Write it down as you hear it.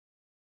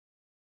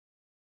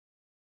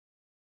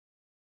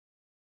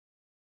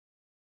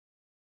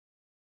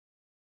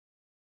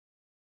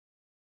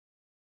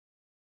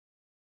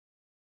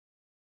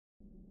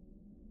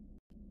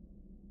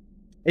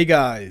Hey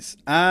guys,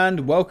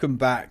 and welcome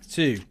back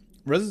to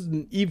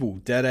Resident Evil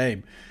Dead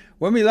Aim.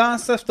 When we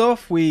last left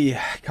off, we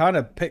kind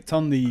of picked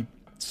on the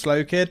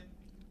slow kid,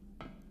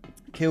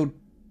 killed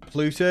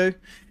Pluto,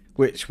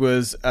 which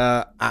was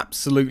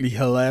absolutely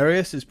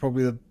hilarious. It's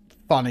probably the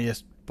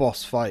funniest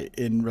boss fight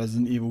in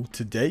Resident Evil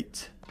to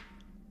date.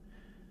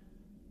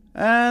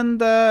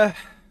 And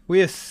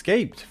we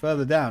escaped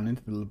further down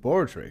into the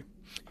laboratory.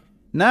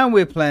 Now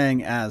we're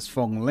playing as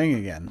Fong Ling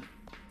again.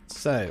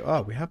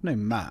 So, we have no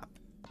map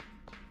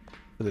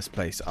for this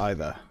place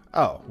either.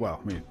 Oh, well,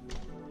 I mean,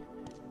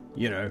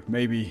 you know,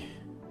 maybe.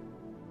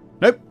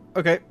 Nope.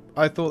 Okay.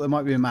 I thought there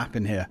might be a map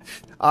in here.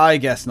 I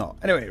guess not.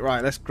 Anyway,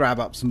 right, let's grab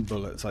up some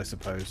bullets, I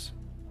suppose.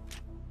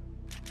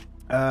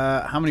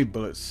 How many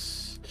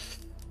bullets?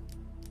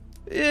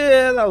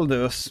 Yeah, that'll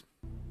do us.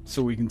 That's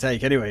all we can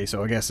take anyway,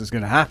 so I guess it's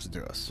going to have to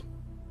do us.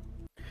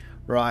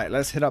 Right,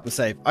 let's hit up the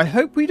safe. I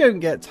hope we don't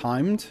get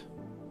timed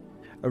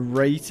a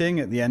rating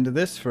at the end of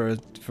this for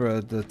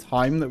the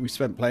time that we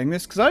spent playing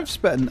this, because I've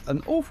spent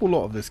an awful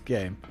lot of this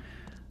game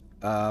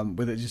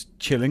with it just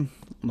chilling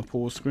on the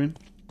pause screen.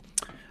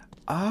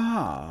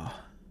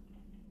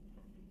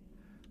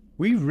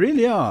 We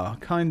really are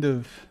kind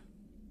of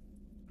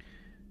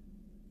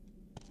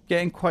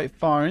getting quite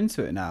far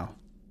into it now.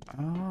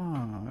 I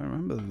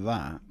remember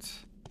that.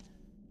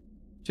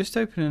 Just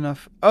open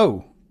enough.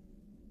 Oh,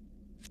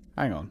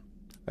 hang on.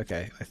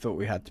 Okay, I thought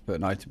we had to put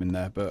an item in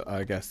there, but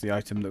I guess the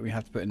item that we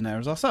had to put in there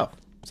is ourselves.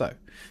 So,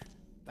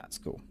 that's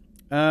cool.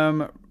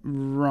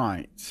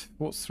 Right.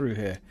 What's through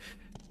here?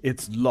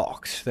 It's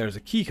locked. There's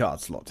a keycard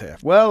slot here.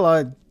 Well,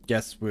 I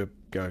guess we're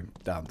going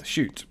down the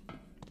chute.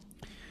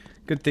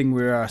 Good thing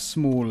we're a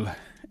small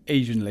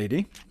Asian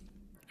lady,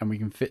 and we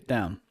can fit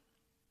down.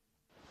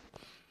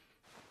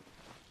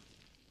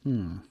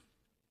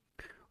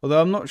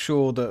 Although I'm not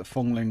sure that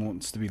Fong Ling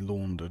wants to be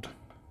laundered.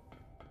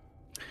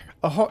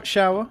 A hot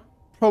shower?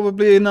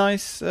 Probably a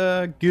nice,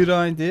 good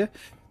idea.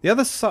 The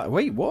other side...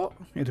 Wait, what?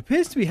 It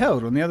appears to be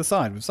held on the other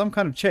side with some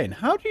kind of chain.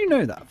 How do you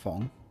know that,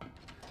 Fong?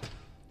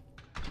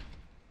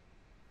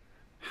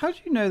 How do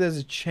you know there's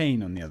a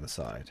chain on the other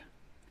side?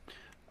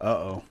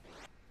 Uh-oh.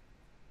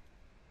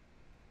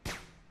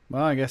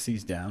 Well, I guess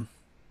he's down.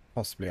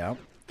 Possibly out.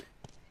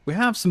 We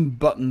have some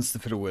buttons to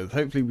fiddle with.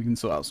 Hopefully we can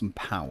sort out some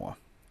power.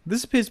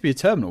 This appears to be a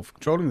terminal for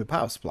controlling the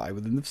power supply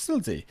within the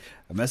facility.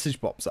 A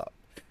message pops up.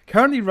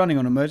 Currently running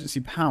on emergency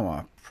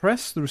power.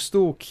 Press the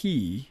restore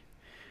key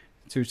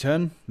to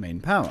return main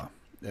power.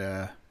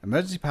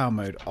 Emergency power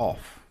mode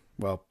off.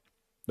 Well,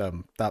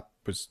 that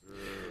was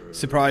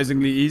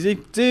surprisingly easy.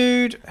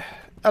 Dude,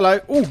 hello.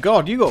 Oh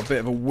god, you got a bit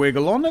of a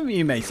wiggle on, haven't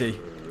you, matey?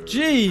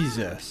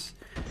 Jesus.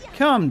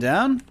 Calm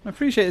down. I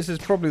appreciate this is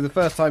probably the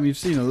first time you've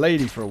seen a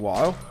lady for a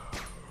while.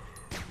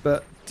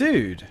 But,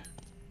 dude,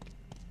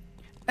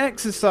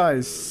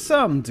 exercise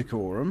some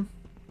decorum.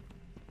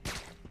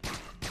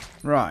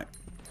 Right.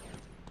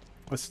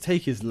 Let's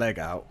take his leg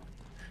out.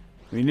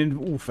 I mean, in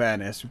all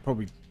fairness, we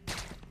probably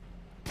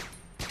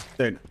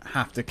don't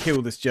have to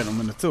kill this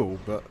gentleman at all,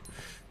 but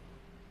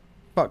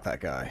fuck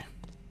that guy.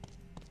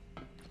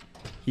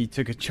 He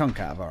took a chunk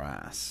out of our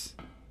ass.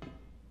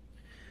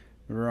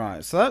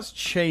 Right, so that's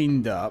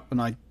chained up,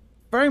 and I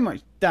very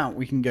much doubt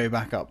we can go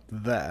back up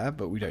there,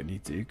 but we don't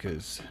need to,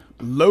 because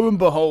lo and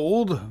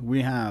behold,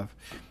 we have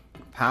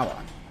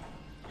power.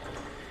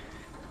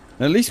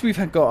 At least we've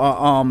got our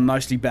arm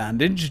nicely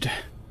bandaged.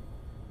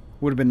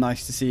 Would have been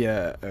nice to see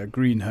a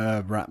green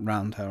herb wrapped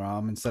around her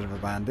arm instead of a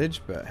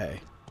bandage, but hey,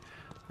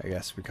 I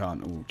guess we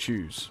can't all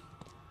choose.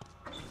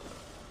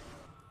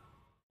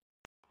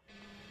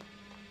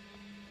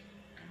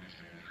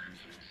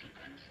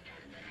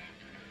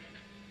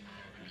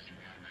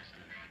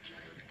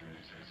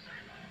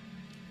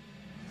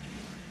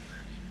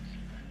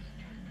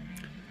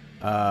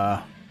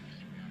 I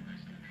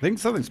think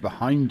something's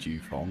behind you,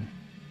 Fong.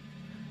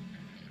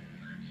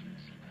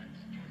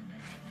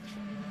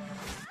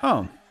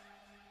 Oh.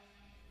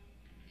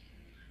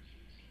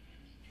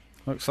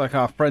 Looks like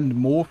our friend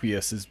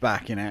Morpheus is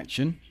back in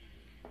action.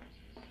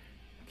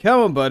 Come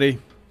on, buddy.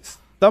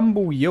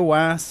 Stumble your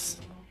ass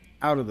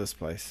out of this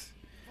place.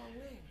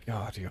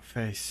 God, your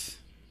face.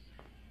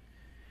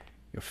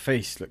 Your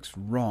face looks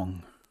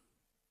wrong.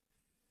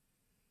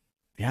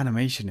 The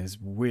animation is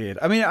weird.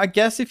 I mean, I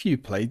guess if you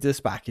played this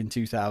back in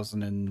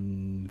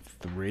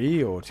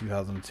 2003 or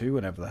 2002,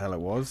 whenever the hell it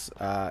was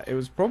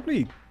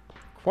probably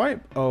quite...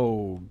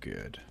 Oh,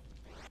 good.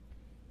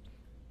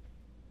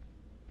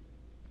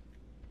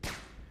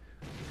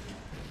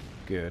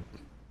 Good.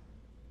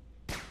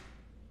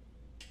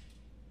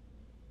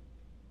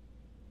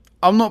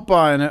 I'm not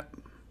buying it.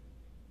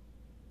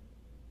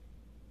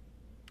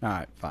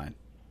 Alright, fine.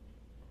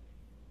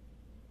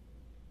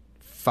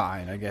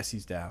 Fine, I guess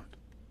he's down.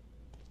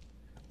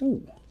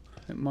 Ooh,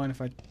 don't mind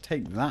if I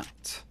take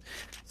that.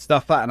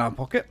 Stuff that in our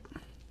pocket.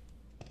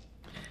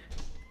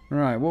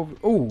 Right, well,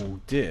 oh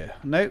dear.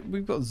 No,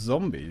 we've got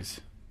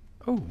zombies.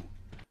 Oh,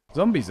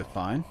 zombies are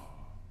fine.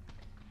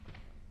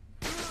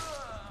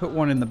 Put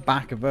one in the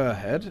back of her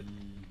head.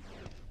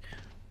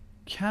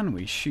 can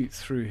we shoot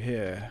through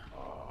here?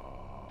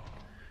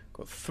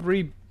 Got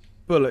 3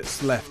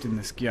 bullets left in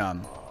this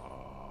gun.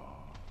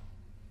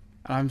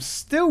 And I'm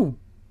still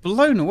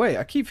blown away.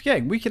 I keep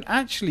forgetting we can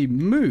actually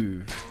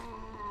move.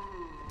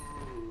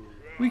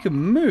 We can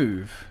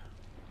move.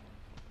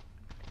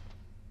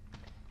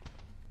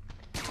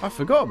 I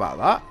forgot about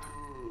that.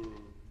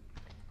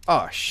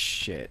 Oh,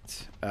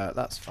 shit.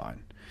 That's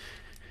fine.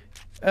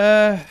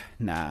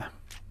 Nah.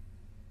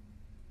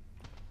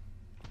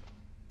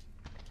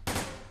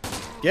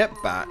 Get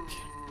back.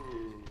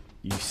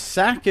 You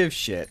sack of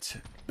shit.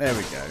 There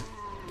we go.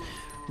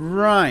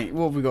 Right,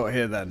 what have we got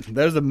here then?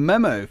 There's a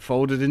memo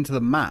folded into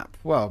the map.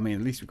 Well, I mean,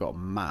 at least we've got a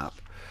map.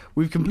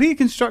 We've completed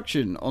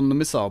construction on the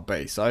missile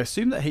base. I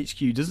assume that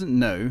HQ doesn't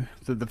know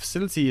that the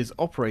facility is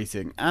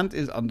operating and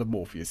is under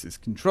Morpheus's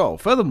control.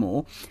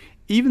 Furthermore,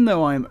 even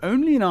though I am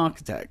only an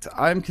architect,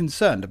 I am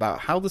concerned about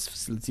how this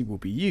facility will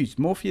be used.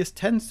 Morpheus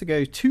tends to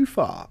go too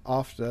far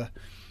after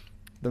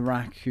the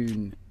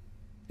raccoon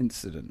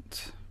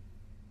incident.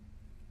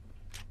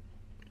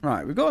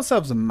 Right, we've got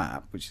ourselves a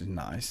map, which is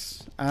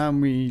nice.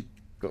 And we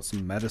got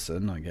some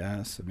medicine, I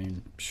guess. I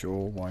mean,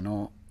 sure, why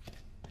not?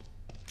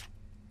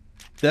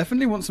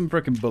 Definitely want some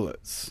frickin'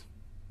 bullets.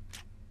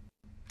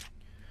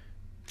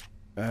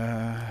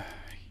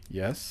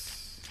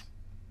 Yes.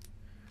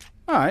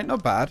 Alright,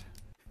 not bad.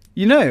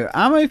 You know,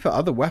 ammo for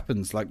other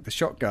weapons like the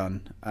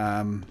shotgun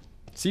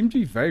seem to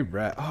be very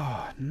rare.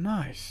 Oh,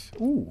 nice.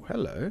 Ooh,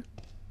 hello.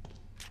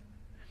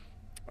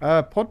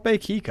 Pod bay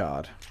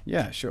keycard.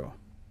 Yeah, sure.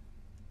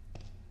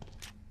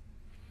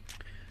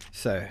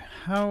 So,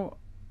 how...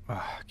 Oh,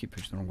 I keep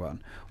pushing the wrong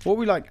button. What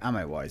we like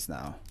ammo-wise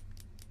now?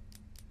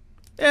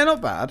 Yeah,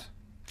 not bad.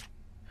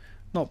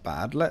 Not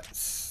bad.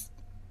 Let's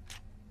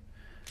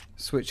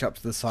switch up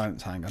to the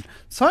science handgun.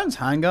 Science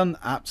handgun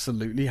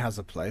absolutely has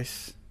a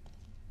place.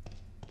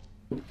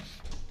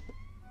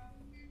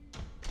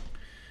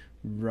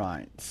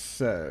 Right,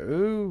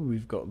 so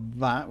we've got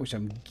that, which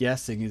I'm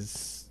guessing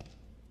is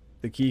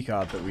the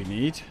keycard that we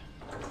need.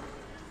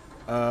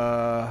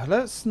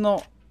 Let's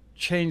not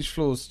change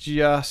floors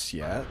just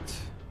yet.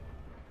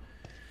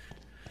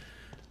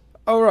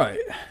 Alright.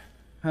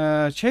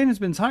 Chain has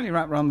been tightly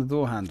wrapped around the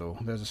door handle.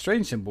 There's a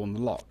strange symbol on the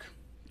lock.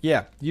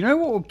 Yeah, you know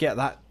what will get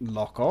that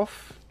lock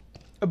off?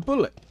 A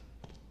bullet.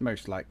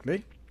 Most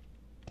likely.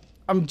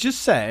 I'm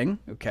just saying,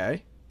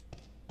 okay.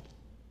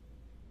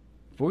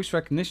 Voice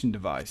recognition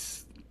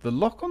device. The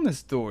lock on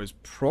this door is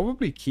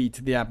probably key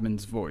to the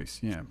admin's voice.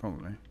 Yeah,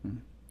 probably.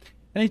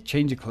 Any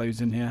change of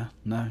clothes in here?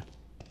 No.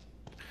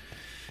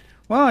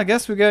 Well, I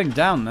guess we're going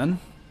down then.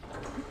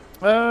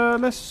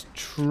 Let's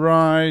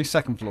try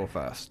second floor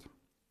first.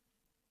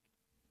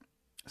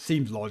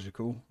 Seems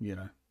logical, you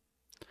know.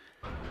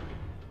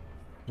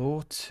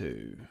 Floor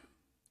 2.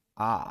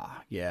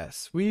 Ah,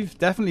 yes. We've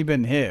definitely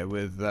been here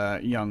with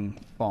young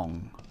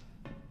Fong.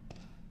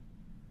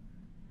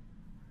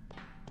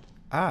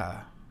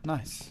 Ah,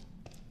 nice.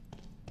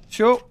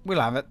 Sure, we'll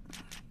have it.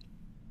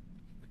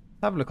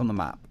 Have a look on the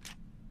map.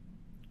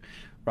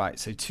 Right,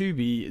 so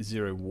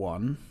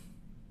 2B01.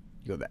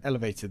 You've got the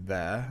elevator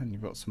there, and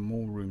you've got some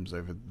more rooms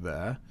over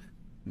there.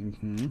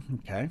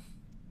 Okay.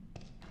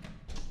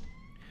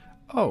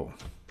 Oh.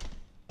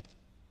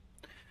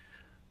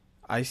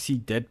 I see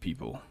dead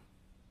people.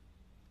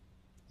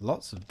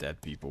 Lots of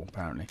dead people,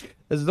 apparently.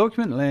 There's a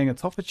document laying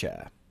atop a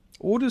chair.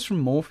 Orders from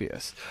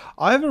Morpheus.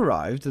 I've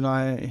arrived and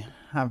I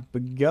have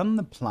begun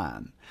the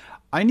plan.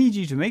 I need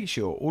you to make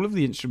sure all of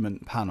the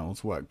instrument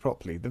panels work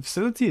properly. The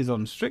facility is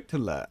on strict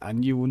alert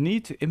and you will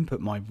need to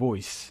input my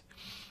voice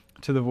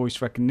to the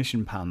voice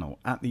recognition panel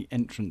at the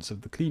entrance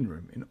of the clean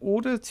room in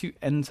order to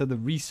enter the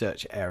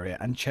research area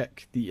and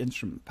check the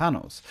instrument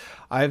panels.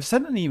 I have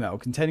sent an email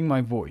containing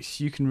my voice.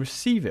 You can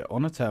receive it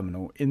on a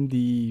terminal in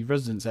the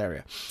residence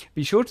area.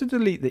 Be sure to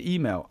delete the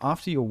email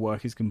after your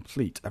work is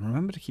complete and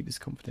remember to keep this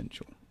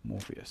confidential.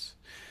 Morpheus.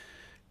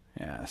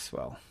 Yes,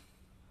 well,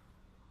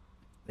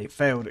 they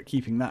failed at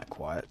keeping that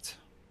quiet.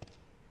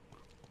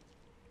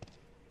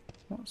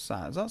 What's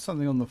that? Is that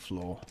something on the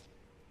floor?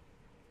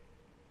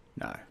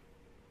 No.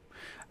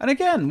 And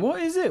again,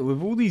 what is it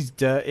with all these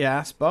dirty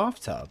ass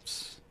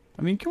bathtubs?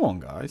 I mean, come on,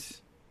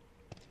 guys.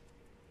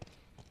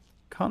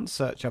 Can't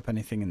search up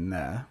anything in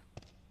there.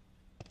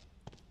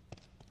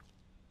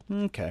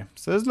 Okay,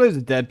 so there's loads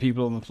of dead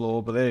people on the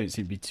floor, but they don't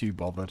seem to be too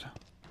bothered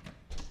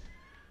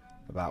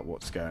about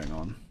what's going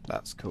on.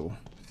 That's cool.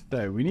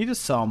 So, we need a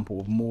sample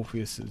of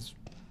Morpheus's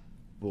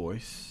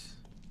voice.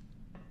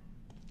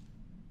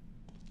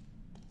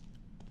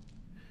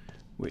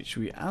 Which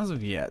we, as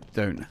of yet,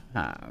 don't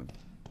have.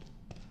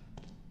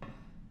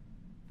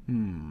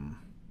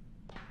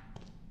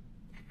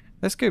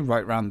 Let's go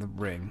right round the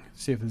ring,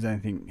 see if there's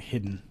anything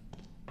hidden.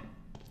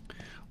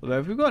 Although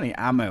if we've got any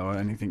ammo or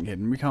anything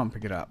hidden, we can't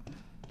pick it up.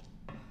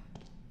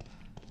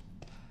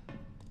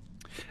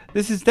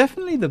 This is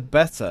definitely the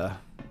better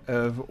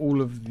of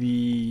all of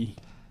the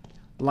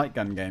light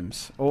gun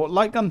games, or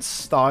light gun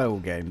style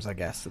games, I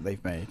guess, that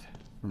they've made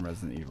from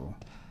Resident Evil.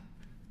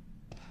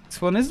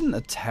 This one isn't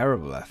a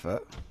terrible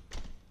effort.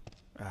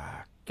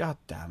 Ah, god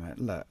damn it,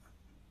 look.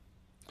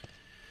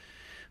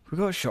 We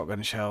got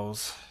shotgun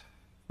shells,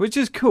 which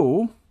is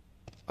cool.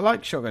 I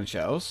like shotgun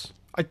shells.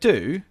 I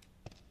do.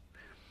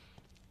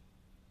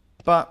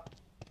 But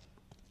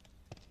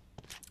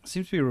it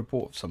seems to be a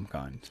report of some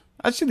kind.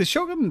 Actually, the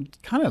shotgun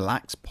kind of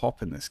lacks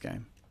pop in this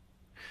game.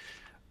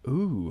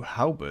 Ooh,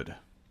 halberd.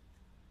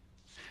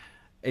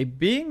 A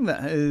being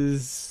that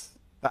has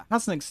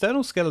an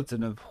external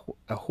skeleton of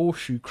a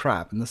horseshoe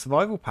crab and the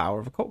survival power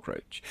of a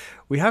cockroach.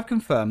 We have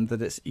confirmed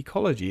that its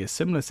ecology is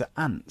similar to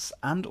ants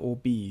and or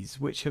bees,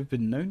 which have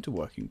been known to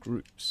work in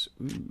groups.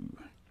 Ooh.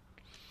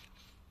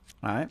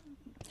 Alright.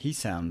 He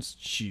sounds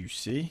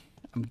juicy.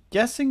 I'm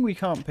guessing we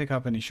can't pick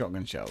up any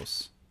shotgun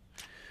shells.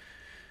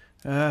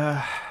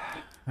 I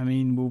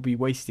mean, we'll be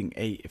wasting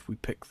 8 if we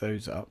pick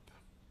those up.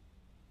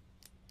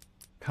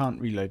 Can't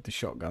reload the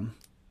shotgun.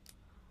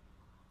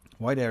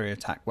 Wide area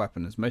attack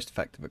weapon is most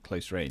effective at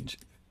close range.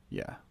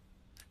 Yeah.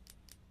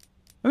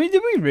 I mean,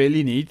 did we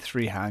really need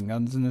 3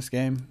 handguns in this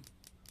game?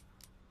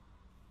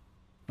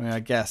 I mean,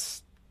 I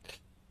guess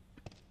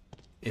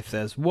if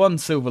there's one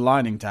silver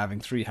lining to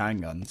having 3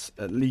 handguns,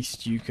 at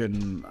least you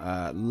can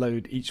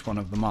load each one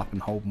of them up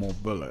and hold more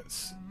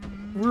bullets.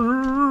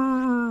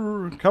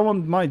 Come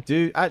on, my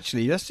dude.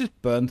 Actually, let's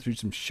just burn through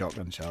some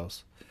shotgun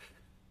shells.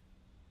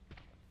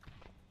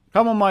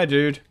 Come on, my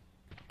dude.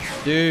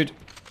 Dude.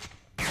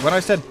 When I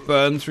said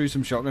burn through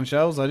some shotgun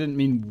shells, I didn't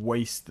mean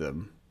waste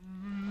them.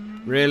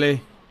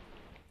 Really?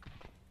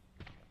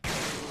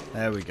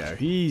 There we go.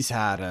 He's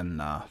had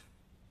enough.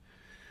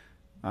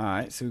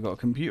 Alright, so we've got a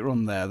computer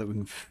on there that we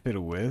can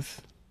fiddle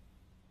with.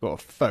 Got a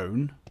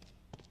phone.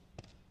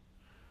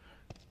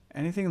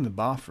 Anything in the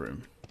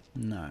bathroom?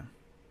 No.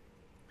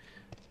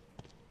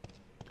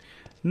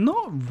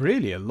 Not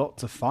really a lot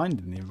to find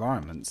in the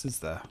environments, is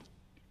there?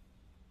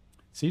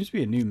 Seems to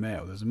be a new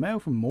mail. There's a mail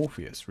from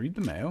Morpheus. Read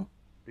the mail.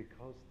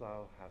 Because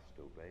thou hast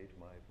obeyed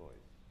my voice.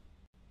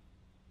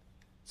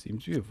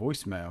 Seems to be a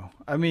voicemail.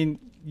 I mean,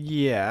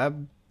 yeah.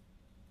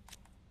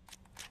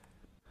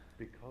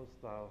 Because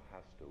thou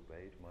hast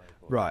obeyed my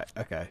voice. Right,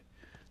 okay.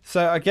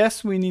 So I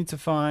guess we need to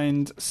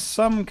find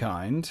some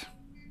kind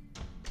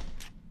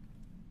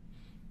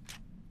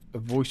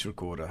of voice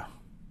recorder.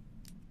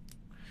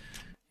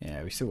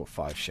 Yeah, we still got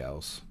 5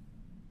 shells.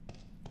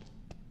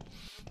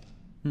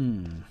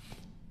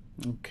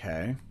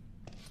 Okay.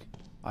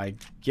 I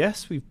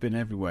guess we've been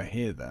everywhere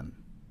here then.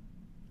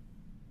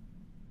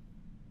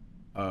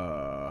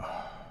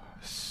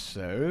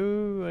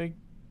 So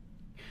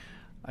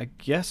I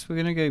guess we're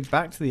gonna go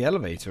back to the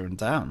elevator and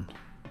down.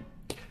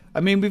 I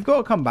mean, we've got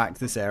to come back to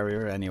this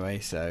area anyway,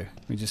 so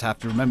we just have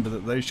to remember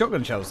that those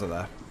shotgun shells are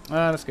there.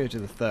 Let's go to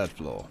the 3rd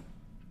floor.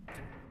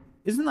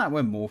 Isn't that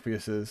where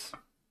Morpheus is?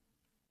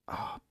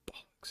 Oh,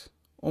 bollocks.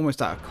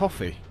 Almost out of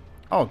coffee.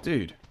 Oh,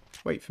 dude.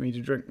 Wait for me to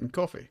drink some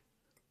coffee.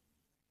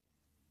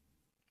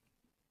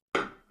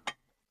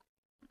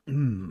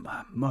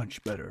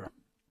 Much better.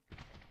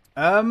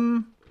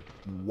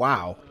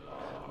 Wow.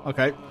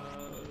 Okay.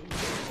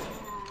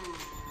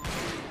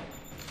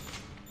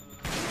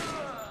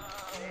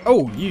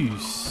 Oh, you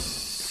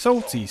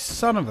salty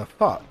son of a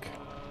fuck.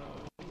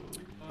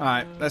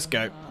 Alright, let's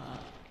go.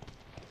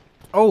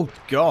 Oh,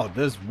 God,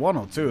 there's 1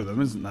 or 2 of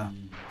them, isn't there?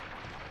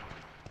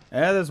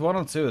 Yeah, there's 1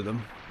 or 2 of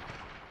them.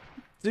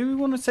 Do we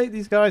want to take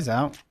these guys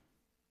out?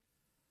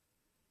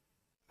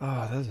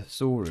 Oh, there's a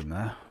storeroom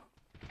there.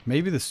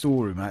 Maybe the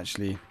storeroom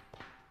actually.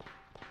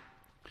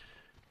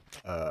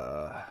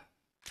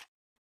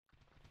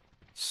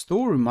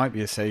 Storeroom might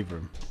be a save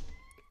room.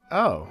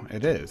 Oh,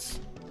 it is.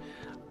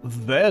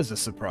 There's a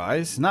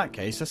surprise. In that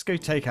case, let's go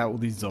take out all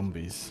these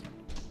zombies.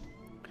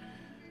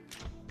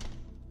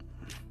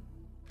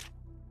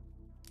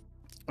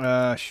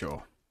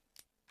 Sure.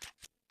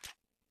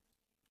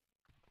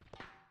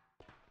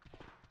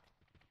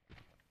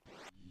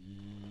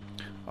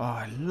 Oh,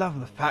 I love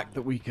the fact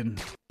that we can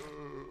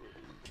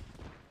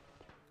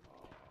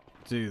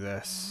do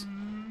this.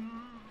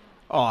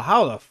 Oh,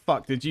 how the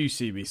fuck did you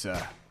see me,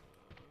 sir?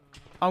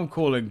 I'm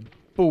calling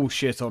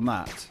bullshit on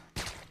that.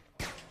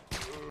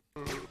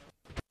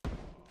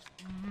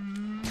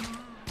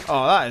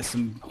 Oh, that is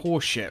some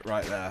horse shit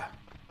right there.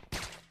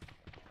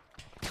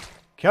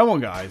 Come on,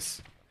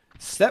 guys.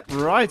 Step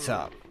right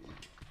up.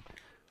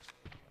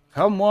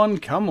 Come on,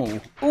 come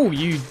on. Oh,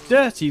 you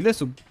dirty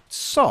little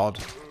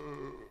sod.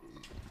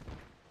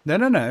 No,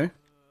 no, no.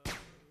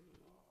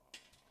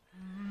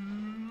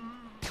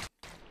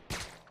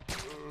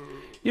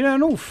 You know,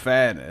 in all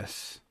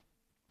fairness,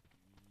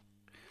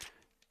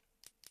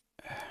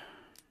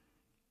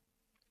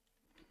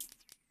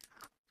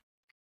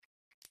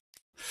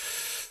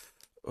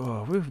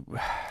 oh,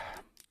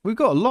 we've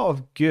got a lot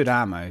of good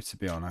ammo, to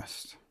be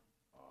honest.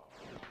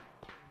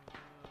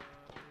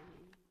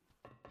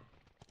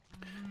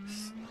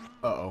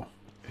 Uh-oh.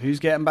 Who's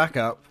getting back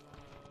up?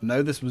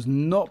 No, this was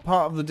not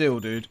part of the deal,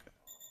 dude.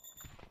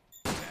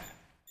 It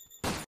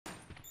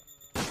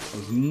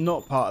was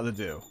not part of the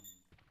deal.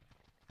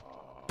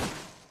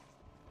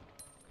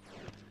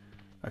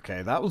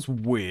 Okay, that was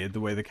weird, the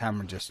way the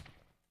camera just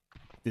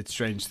did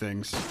strange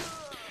things.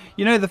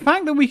 You know, the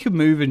fact that we could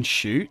move and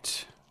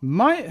shoot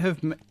might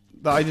have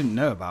that I didn't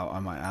know about, I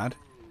might add,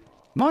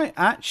 might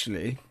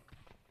actually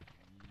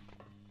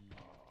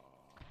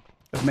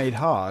have made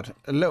hard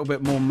a little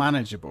bit more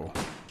manageable.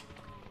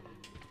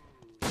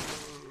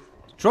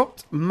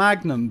 Dropped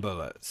magnum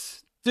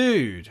bullets.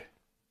 Dude.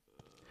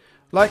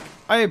 Like,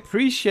 I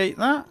appreciate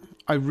that.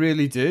 I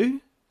really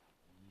do.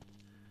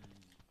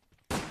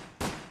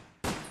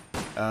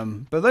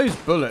 But those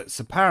bullets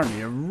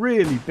apparently are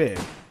really big.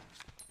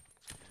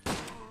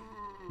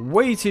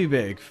 Way too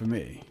big for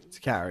me to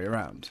carry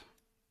around.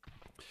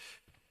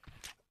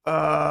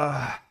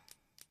 Oh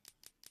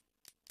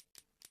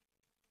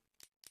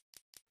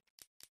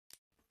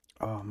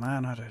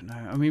man, I don't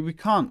know. I mean, we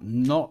can't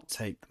not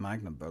take the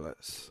magnum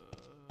bullets.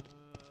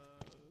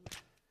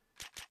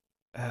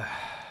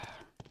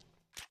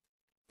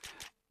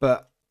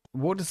 But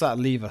what does that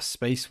leave us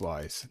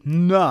space-wise?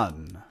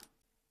 None.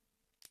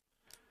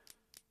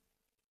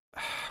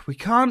 We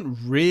can't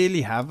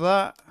really have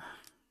that.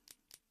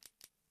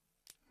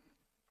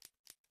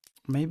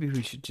 Maybe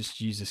we should just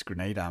use this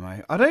grenade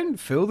ammo. I don't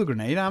feel the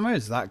grenade ammo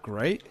is that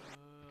great.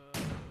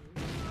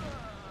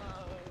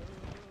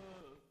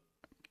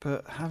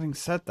 But having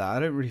said that, I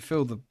don't really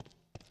feel the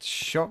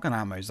shotgun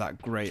ammo is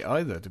that great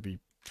either, to be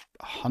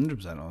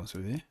 100% honest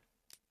with you.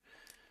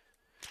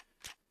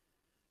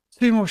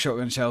 2 more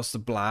shotgun shells to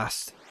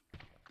blast.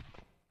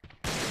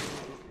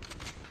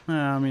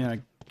 I mean, I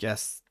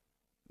guess...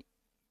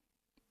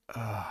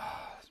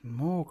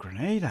 more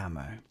grenade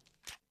ammo.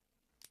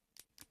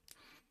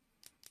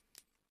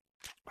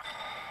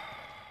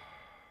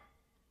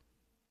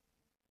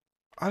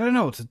 I don't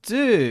know what to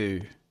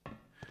do.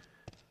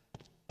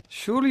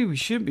 Surely we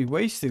shouldn't be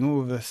wasting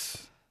all of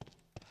this.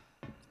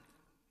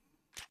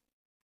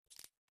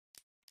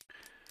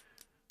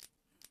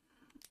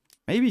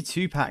 Maybe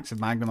 2 packs of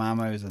magnum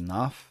ammo is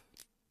enough.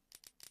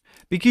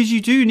 Because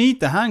you do need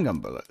the handgun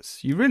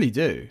bullets. You really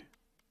do.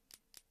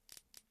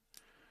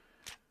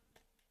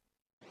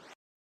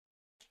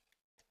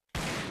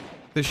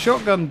 The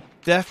shotgun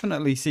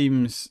definitely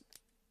seems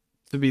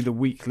to be the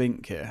weak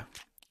link here.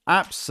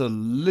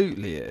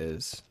 Absolutely it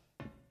is.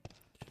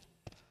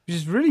 Which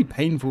is really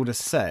painful to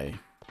say.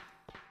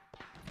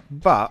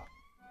 But...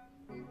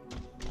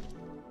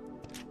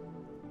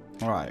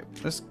 alright,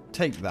 let's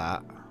take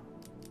that.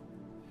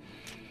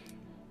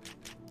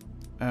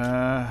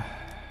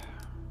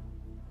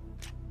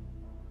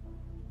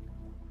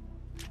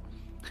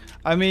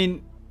 I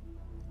mean,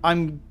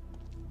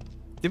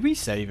 did we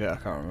save it? I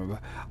can't remember.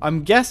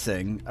 I'm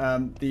guessing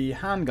the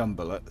handgun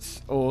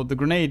bullets or the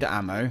grenade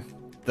ammo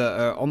that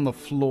are on the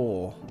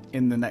floor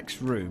in the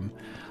next room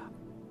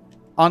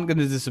aren't going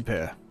to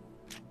disappear.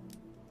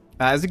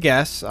 As a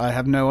guess, I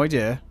have no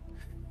idea.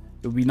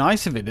 It would be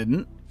nice if it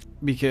didn't,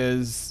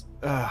 because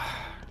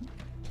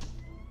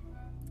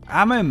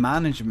ammo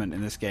management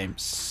in this game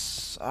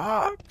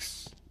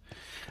sucks.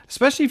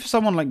 Especially for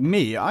someone like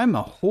me. I'm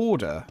a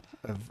hoarder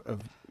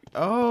of...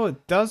 oh,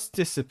 it does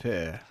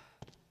disappear.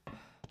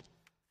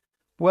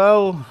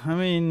 Well, I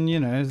mean,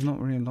 you know, there's not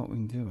really a lot we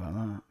can do about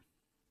that.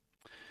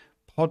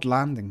 Pod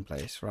landing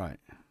place, right.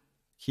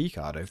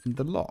 Keycard opened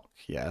the lock.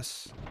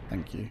 Yes,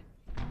 thank you.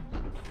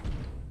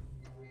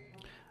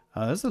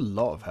 There's a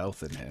lot of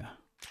health in here.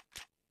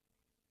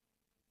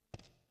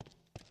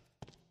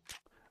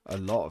 A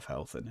lot of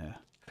health in here.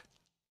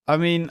 I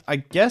mean, I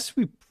guess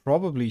we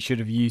probably should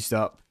have used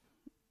up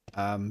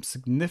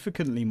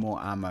significantly more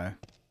ammo.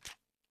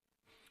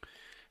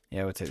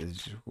 Yeah, we'll take the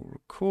digital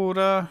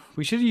recorder.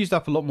 We should have used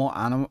up a lot more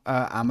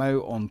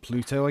ammo on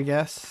Pluto, I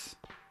guess.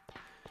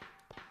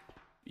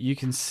 You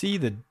can see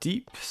the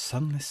deep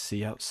sunless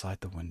sea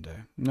outside the window.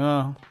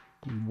 Oh,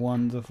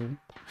 wonderful.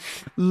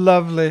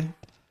 Lovely.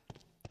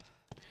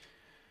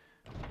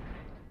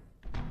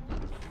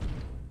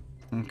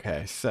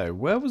 Okay, so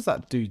where was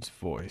that dude's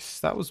voice?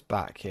 That was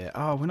back here.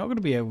 Oh, we're not going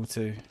to be able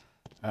to...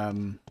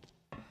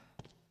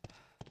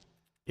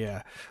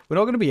 yeah, we're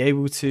not going to be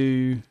able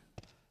to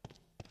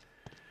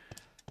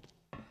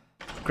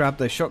grab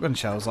those shotgun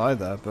shells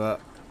either, but,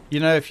 you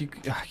know, if you...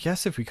 I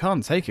guess if we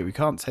can't take it, we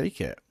can't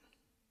take it.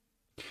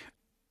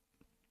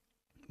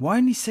 Why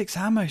only 6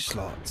 ammo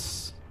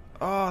slots?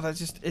 Oh, that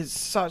just... it's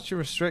such a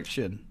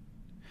restriction.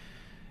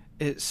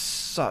 It's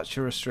such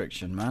a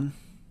restriction, man.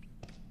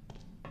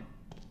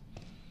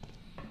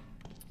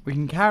 We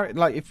can carry...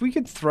 like, if we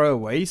could throw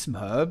away some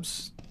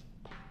herbs...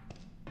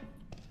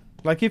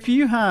 like, if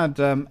you had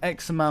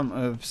X amount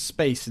of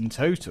space in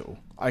total,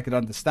 I could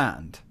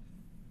understand.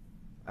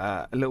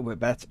 A little bit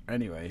better,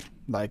 anyway.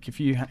 Like, if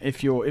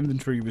your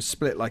inventory was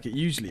split like it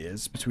usually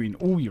is between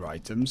all your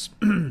items,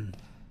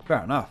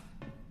 fair enough.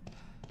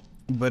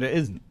 But it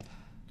isn't.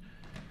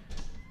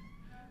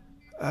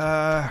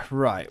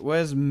 Right,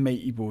 where's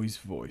Matey Boy's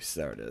voice?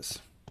 There it is.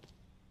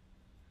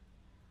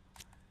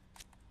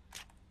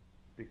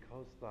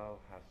 Because thou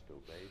hast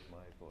obeyed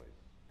my voice.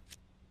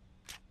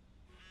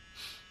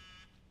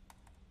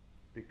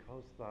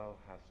 Because thou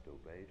hast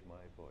obeyed my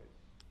voice.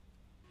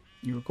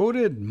 You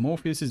recorded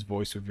Morpheus's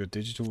voice with your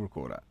digital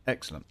recorder.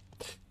 Excellent.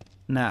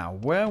 Now,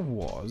 where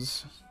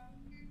was...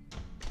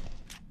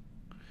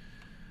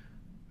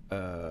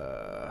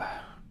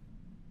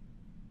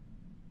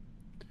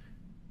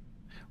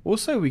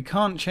 Also, we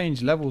can't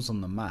change levels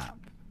on the map,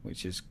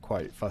 which is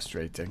quite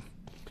frustrating.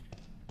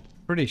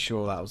 Pretty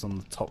sure that was on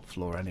the top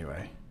floor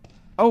anyway.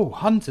 Oh,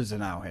 hunters are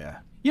now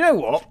here. You know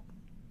what?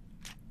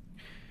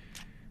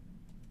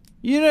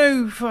 You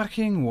know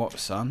fucking what,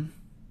 son?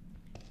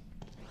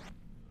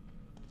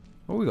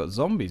 Oh, we got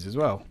zombies as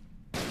well.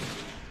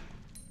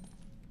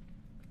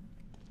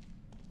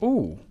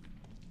 Oh.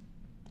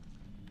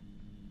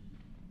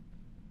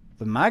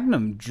 The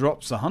Magnum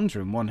drops a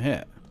hunter in one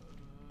hit.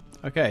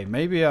 Okay,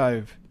 maybe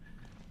I've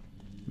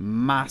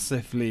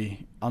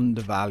massively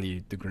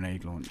undervalued the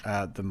grenade launch,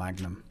 the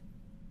Magnum.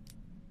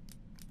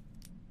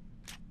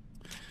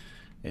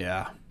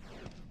 Yeah.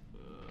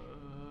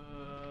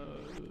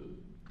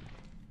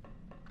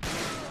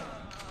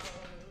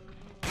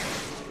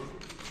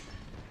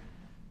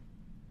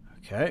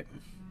 Okay.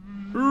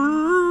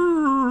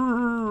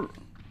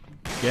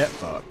 Get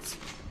fucked.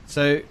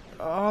 So,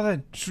 oh,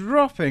 they're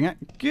dropping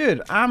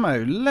good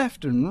ammo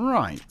left and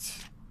right.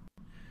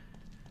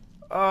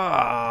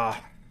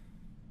 Ah.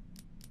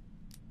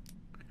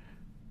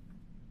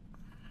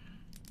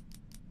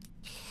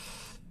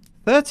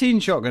 13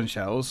 shotgun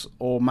shells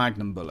or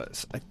Magnum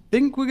bullets. I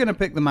think we're going to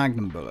pick the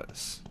Magnum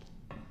bullets.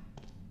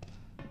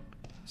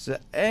 Is there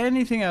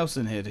anything else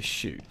in here to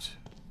shoot?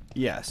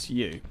 Yes,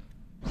 you.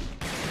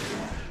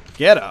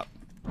 Get up.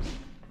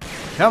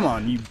 Come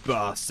on, you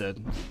bastard.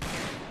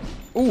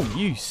 Oh,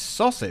 you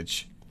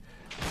sausage.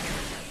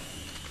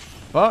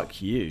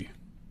 Fuck you.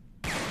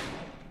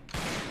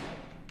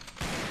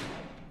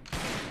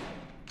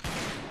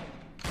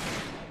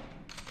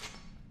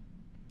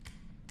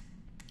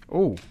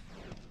 Oh.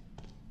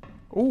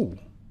 Oh.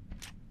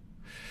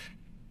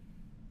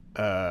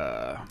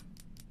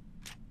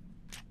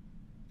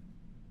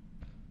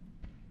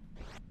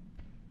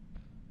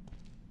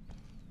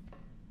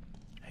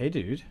 Hey,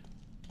 dude.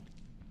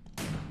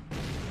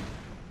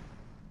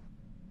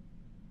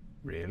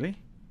 Really?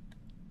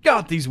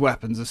 God, these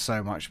weapons are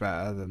so much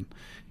better than...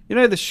 You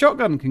know, the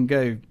shotgun can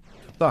go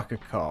suck a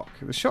cock.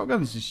 The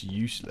shotgun's just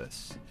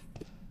useless.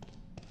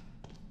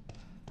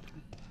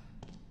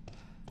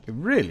 It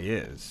really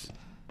is.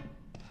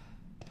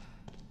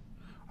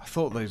 I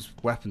thought those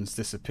weapons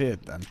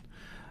disappeared then.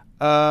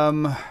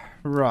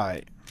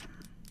 Right.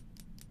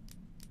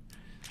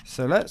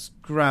 So let's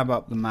grab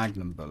up the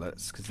Magnum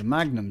bullets, because the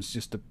Magnum's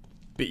just a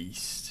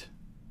beast.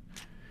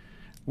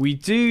 We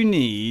do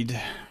need...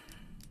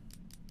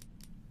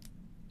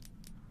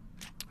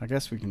 I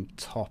guess we can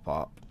top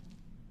up.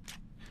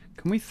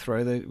 Can we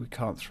throw those? We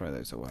can't throw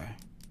those away.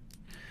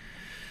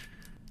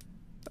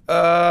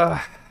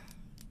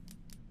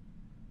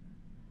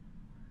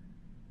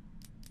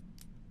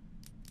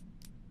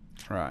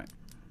 Right.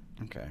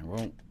 Okay.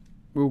 Well,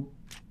 you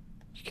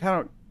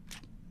cannot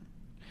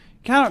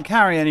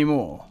carry any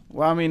more.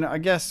 Well, I mean, I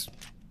guess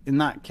in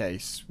that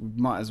case, we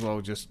might as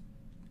well just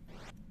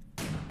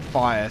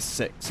fire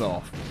 6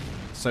 off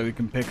so we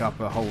can pick up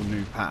a whole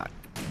new pack.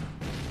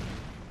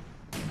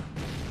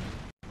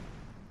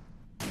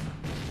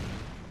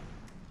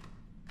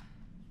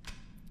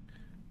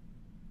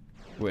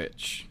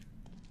 Which,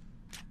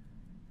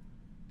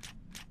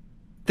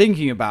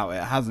 thinking about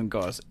it, hasn't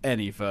got us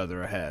any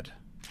further ahead.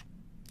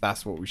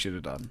 That's what we should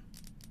have done.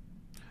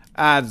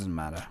 Ah, doesn't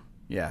matter.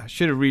 Yeah,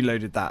 should have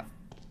reloaded that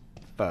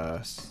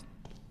first.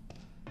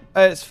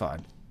 It's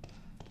fine.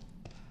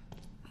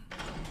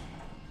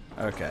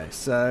 Okay,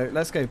 so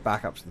let's go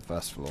back up to the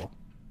first floor.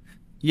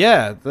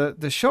 Yeah,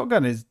 the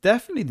shotgun is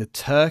definitely the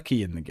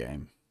turkey in the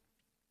game.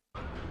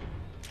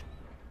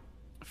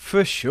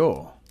 For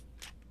sure.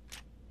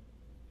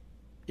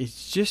 It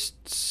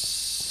just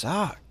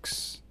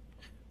sucks.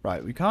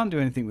 Right, we can't do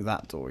anything with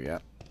that door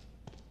yet.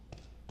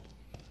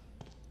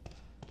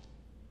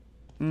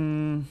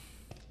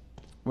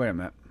 Wait a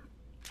minute.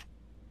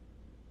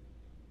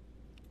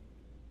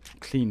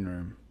 Clean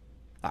room.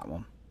 That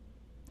one.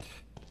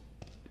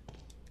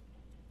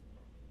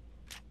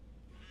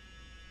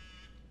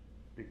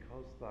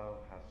 Because thou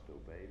hast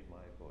obeyed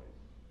my voice.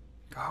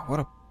 God, what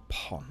a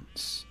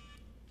ponce.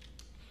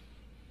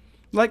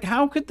 Like,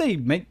 how could they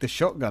make the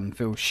shotgun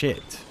feel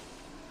shit?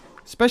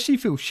 Especially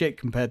feel shit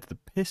compared to the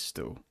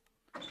pistol.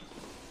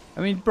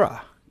 I mean,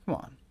 bruh, come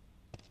on.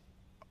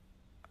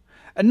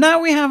 And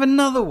now we have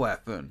another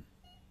weapon.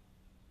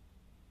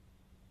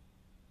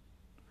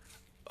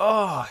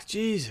 Oh,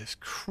 Jesus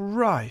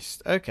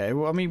Christ. Okay,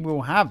 well, I mean,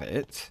 we'll have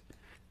it.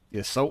 The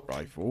assault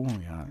rifle.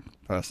 Yeah, I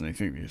personally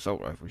think the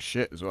assault rifle is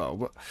shit as well,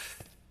 but...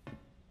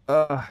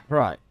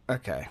 right,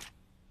 okay.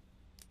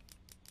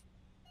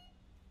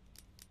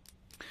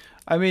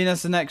 I mean,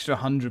 that's an extra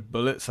 100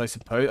 bullets, I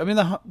suppose. I mean,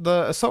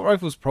 the assault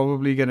rifle's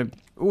probably going to...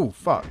 Oh,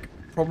 fuck.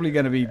 Probably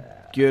going to be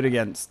good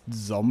against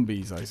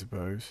zombies, I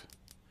suppose.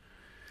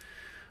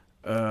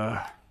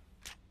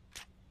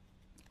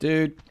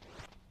 Dude.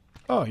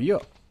 Oh,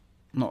 you're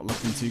not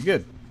looking too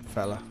good,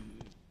 fella.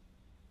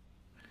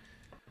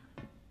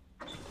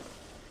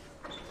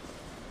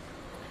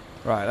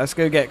 Right, let's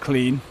go get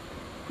clean.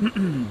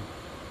 Don't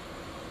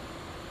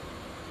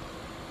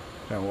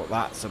know what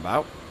that's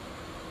about.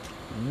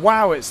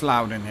 Wow, it's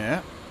loud in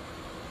here.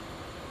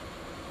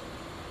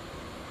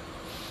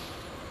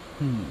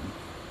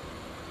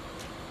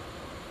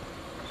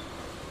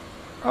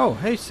 Oh,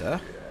 hey,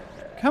 sir.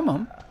 Come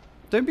on.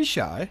 Don't be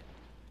shy.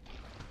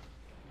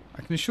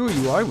 I can assure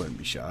you I won't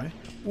be shy.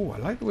 Oh, I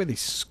like the way they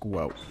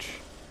squelch.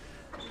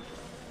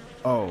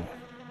 Oh.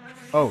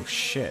 Oh,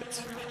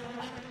 shit.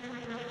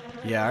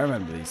 Yeah, I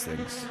remember these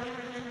things.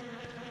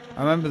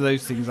 I remember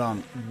those things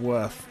aren't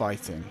worth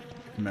fighting,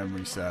 if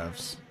memory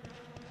serves.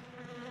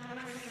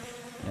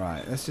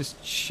 Right, let's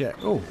just check.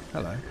 Oh,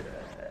 hello.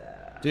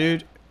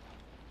 Dude.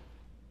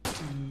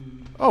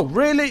 Oh,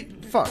 really?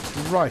 Fuck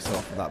right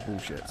off with that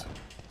bullshit.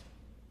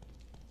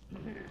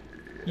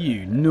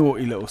 You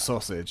naughty little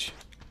sausage.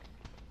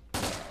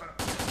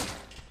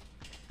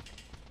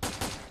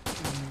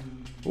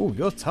 Oh,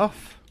 you're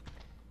tough.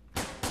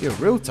 You're a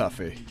real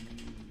toughie.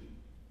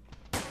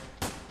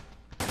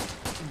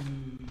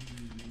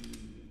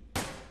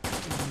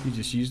 You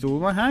just used all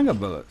my handgun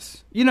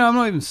bullets. You know, I'm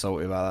not even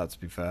salty about that, to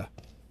be fair.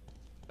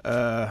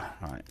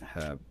 Right,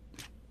 herb.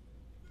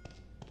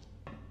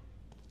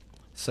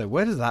 So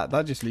where does that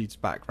just leads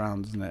back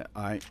round, doesn't it?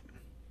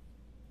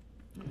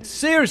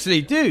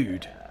 Seriously,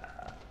 dude!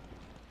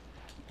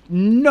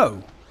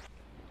 No!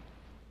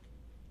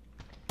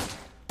 I'm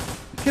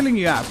killing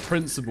you out of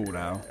principle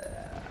now.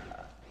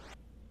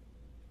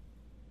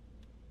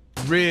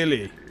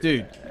 Really?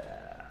 Dude.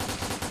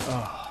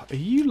 Oh, are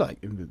you like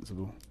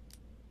invincible?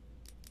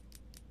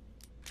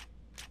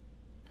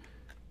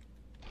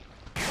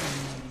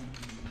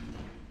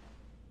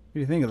 What do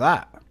you think of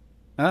that?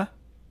 Huh?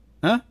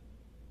 Huh?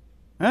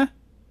 Huh?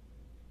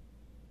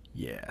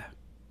 Yeah.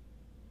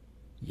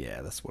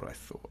 Yeah, that's what I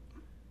thought.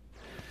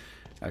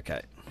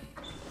 Okay.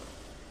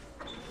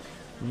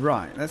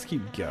 Right, let's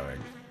keep going.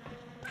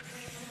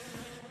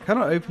 Can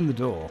I open the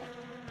door?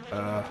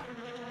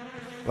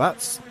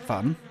 That's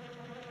fun.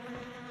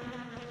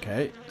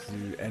 Okay,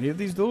 do any of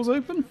these doors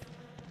open?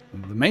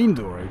 The main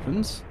door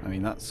opens. I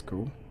mean, that's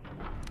cool.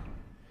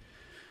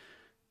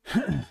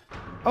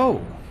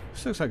 Oh,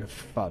 this looks like a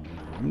fun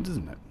room,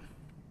 doesn't it?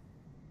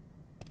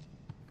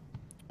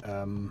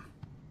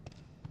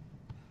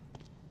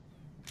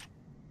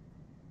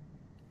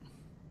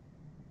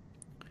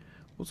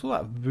 What's all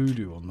that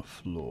voodoo on the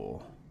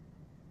floor?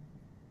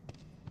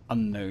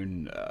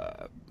 Unknown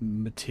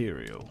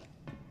material.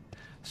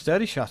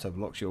 Sturdy shutter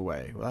blocks your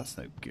way. Well, that's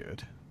no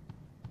good.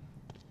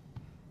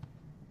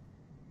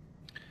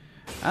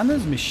 And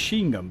there's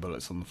machine gun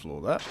bullets on the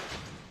floor there.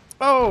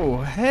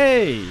 Oh,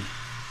 hey!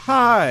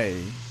 Hi!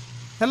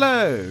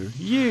 Hello!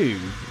 You!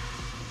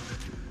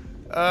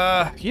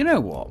 You know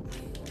what?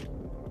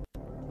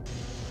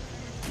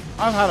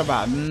 I've had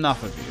about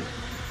enough of you.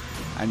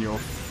 And your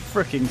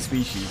fricking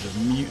species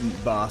of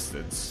mutant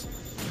bastards.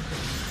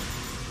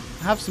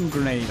 Have some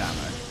grenade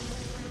ammo.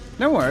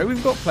 Don't worry,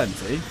 we've got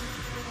plenty.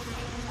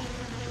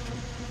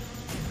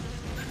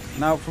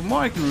 Now, from what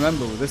I can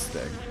remember with this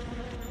thing,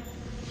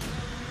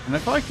 and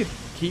if I could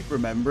keep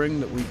remembering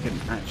that we can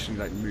actually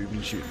like move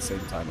and shoot at the same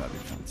time, that'd be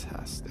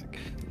fantastic.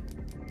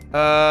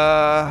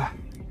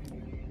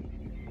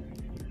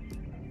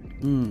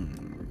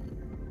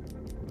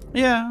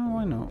 Yeah,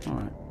 why not?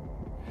 Alright.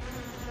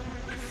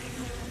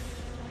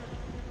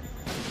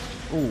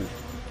 Ooh.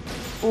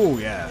 Oh,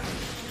 yeah.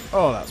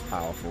 Oh, that's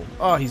powerful.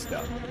 Oh, he's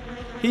done.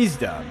 He's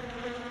done.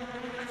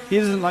 He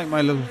isn't like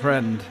my little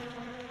friend.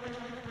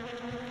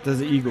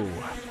 Desert Eagle,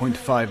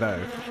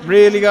 .50.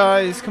 Really,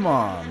 guys? Come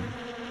on.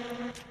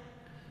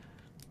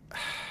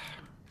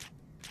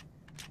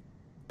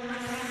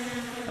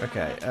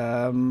 Okay,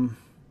 oh,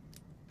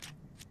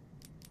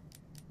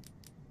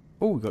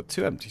 we've got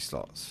 2 empty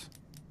slots.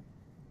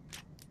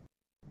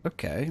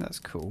 Okay, that's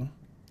cool.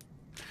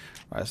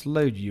 Right, let's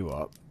load you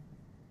up.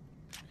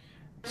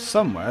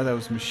 Somewhere there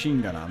was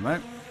machine gun ammo.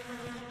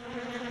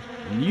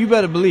 And you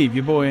better believe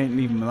your boy ain't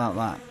leaving without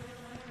that.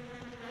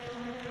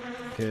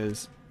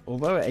 Because,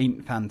 although it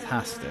ain't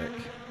fantastic,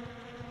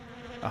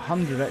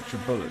 100 extra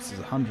bullets is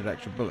 100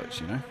 extra bullets,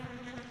 you know?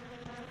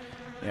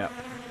 Yep.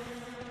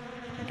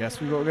 I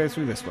guess we've got to go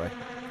through this way.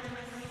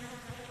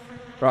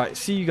 Right,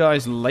 see you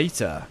guys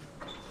later.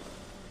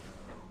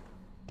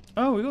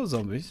 Oh, we got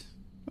zombies.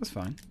 That's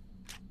fine.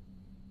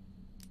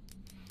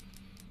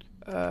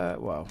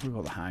 Well, we've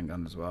got the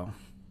handgun as well.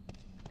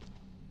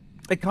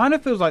 It kind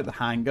of feels like the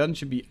handgun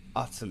should be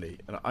utterly,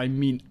 and I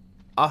mean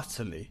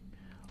utterly,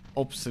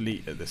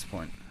 obsolete at this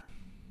point.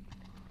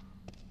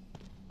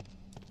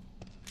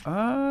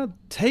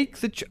 Take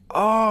the...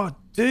 Oh,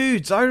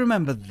 dudes, I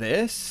remember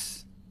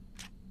this.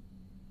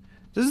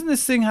 Doesn't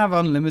this thing have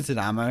unlimited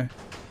ammo?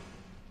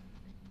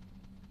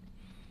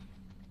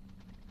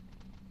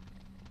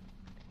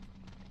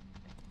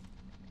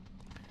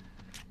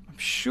 I'm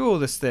sure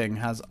this thing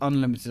has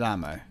unlimited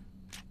ammo.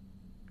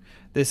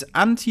 This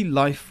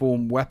anti-life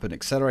form weapon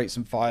accelerates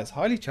and fires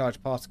highly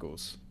charged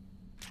particles.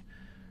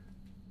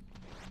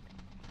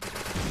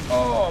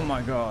 Oh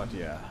my god,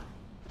 yeah.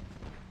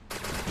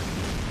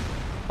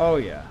 Oh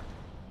yeah.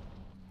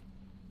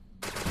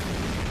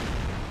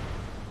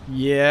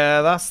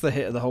 Yeah, that's the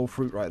hit of the whole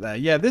fruit right there.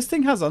 Yeah, this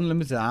thing has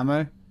unlimited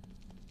ammo.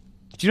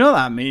 Do you know what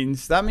that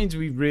means? That means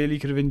we really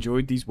could have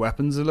enjoyed these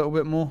weapons a little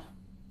bit more.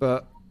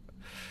 But,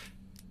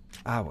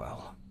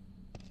 well.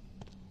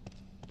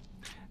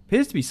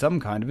 Appears to be some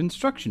kind of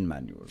instruction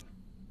manual.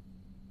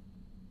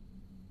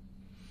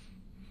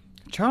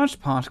 Charged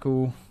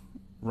particle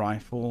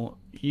rifle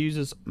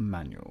user's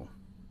manual.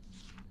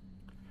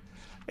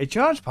 A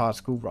charged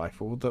particle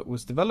rifle that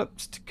was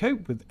developed to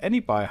cope with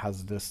any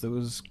biohazardous that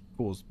was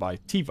caused by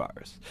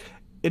T-virus.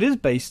 It is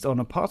based on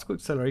a particle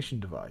acceleration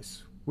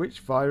device,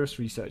 which virus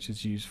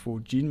researchers use for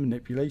gene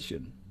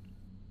manipulation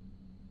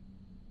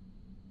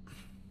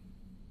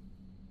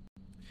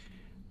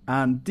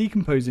and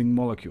decomposing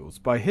molecules.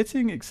 By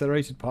hitting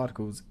accelerated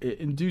particles, it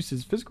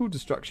induces physical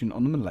destruction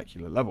on the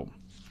molecular level.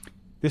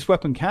 This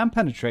weapon can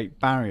penetrate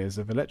barriers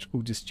of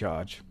electrical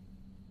discharge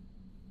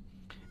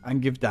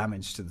and give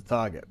damage to the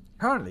target.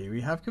 Currently,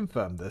 we have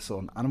confirmed this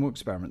on animal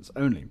experiments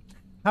only.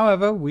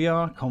 However, we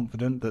are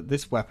confident that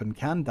this weapon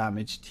can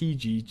damage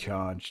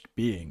TG-charged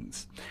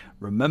beings.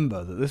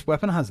 Remember that this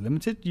weapon has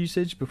limited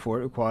usage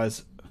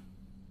because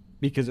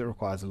it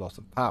requires a lot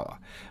of power.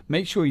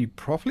 Make sure you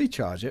properly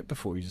charge it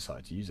before you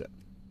decide to use it.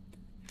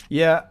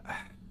 Yeah,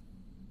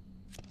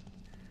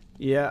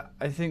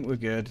 I think we're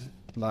good.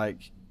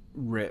 Like,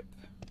 rip.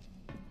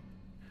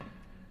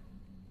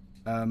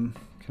 Can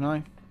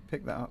I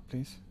pick that up,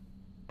 please?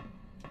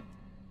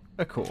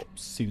 A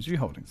corpse seems to be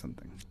holding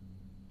something.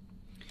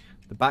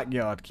 The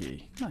backyard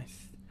key.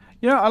 Nice.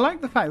 You know, I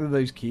like the fact that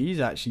those keys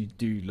actually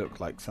do look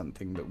like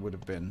something that would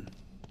have been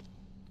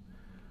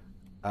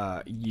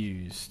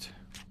used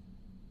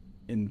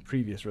in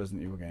previous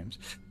Resident Evil games.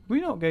 Can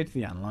we not go to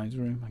the analyzer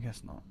room? I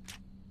guess not.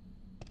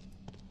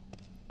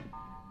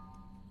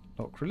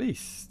 Lock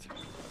released.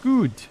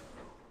 Good.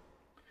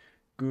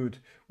 Good.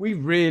 We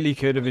really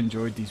could have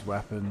enjoyed these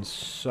weapons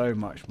so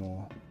much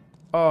more.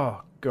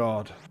 Oh,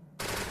 God.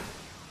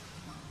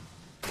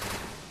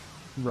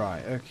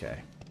 Right,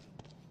 okay.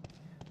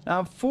 Now,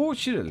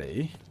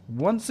 unfortunately,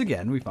 once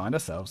again, we find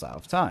ourselves out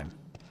of time.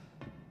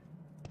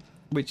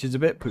 Which is a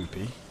bit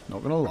poopy, not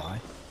going to lie.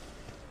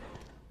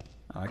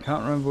 I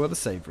can't remember where the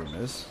save room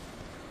is.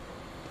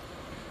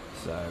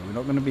 So, we're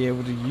not going to be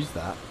able to use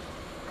that.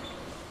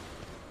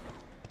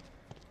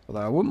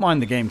 Although, I wouldn't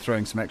mind the game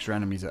throwing some extra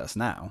enemies at us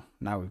now.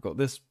 Now we've got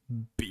this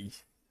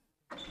beast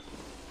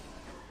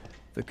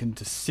that can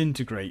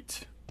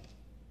disintegrate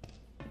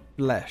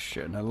flesh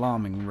at an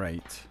alarming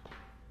rate.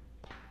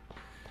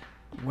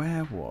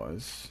 Where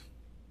was...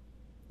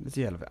 There's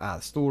the elevator. Ah,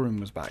 the storeroom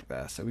was back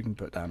there, so we can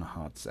put down a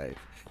hard save.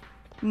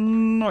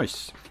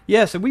 Nice.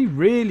 Yeah, so we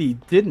really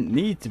didn't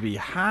need to be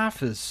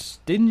half as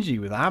stingy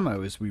with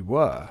ammo as we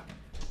were.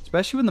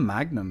 Especially with the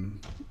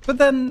Magnum. But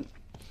then...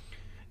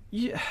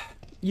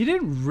 You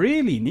didn't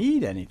really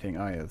need anything.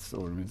 Oh yeah, the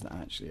storeroom isn't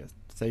actually a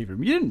save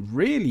room. You didn't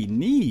really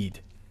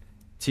need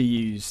to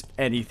use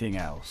anything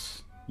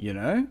else, you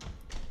know?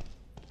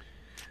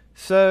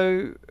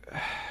 So...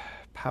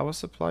 Power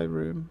supply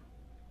room...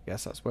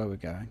 Guess that's where we're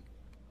going.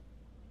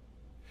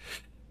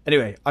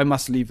 Anyway, I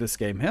must leave this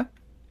game here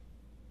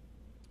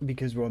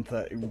because we're on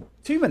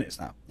 32 minutes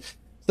now.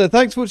 So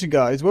thanks for watching,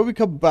 guys. When we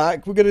come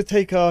back, we're going to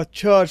take our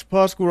charged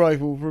particle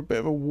rifle for a bit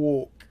of a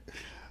walk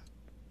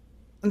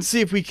and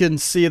see if we can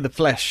sear the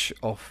flesh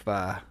off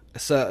a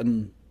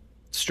certain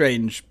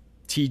strange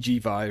TG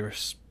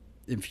virus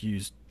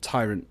infused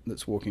tyrant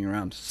that's walking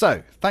around.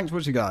 So thanks for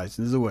watching, guys,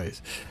 and as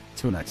always,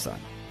 till next time.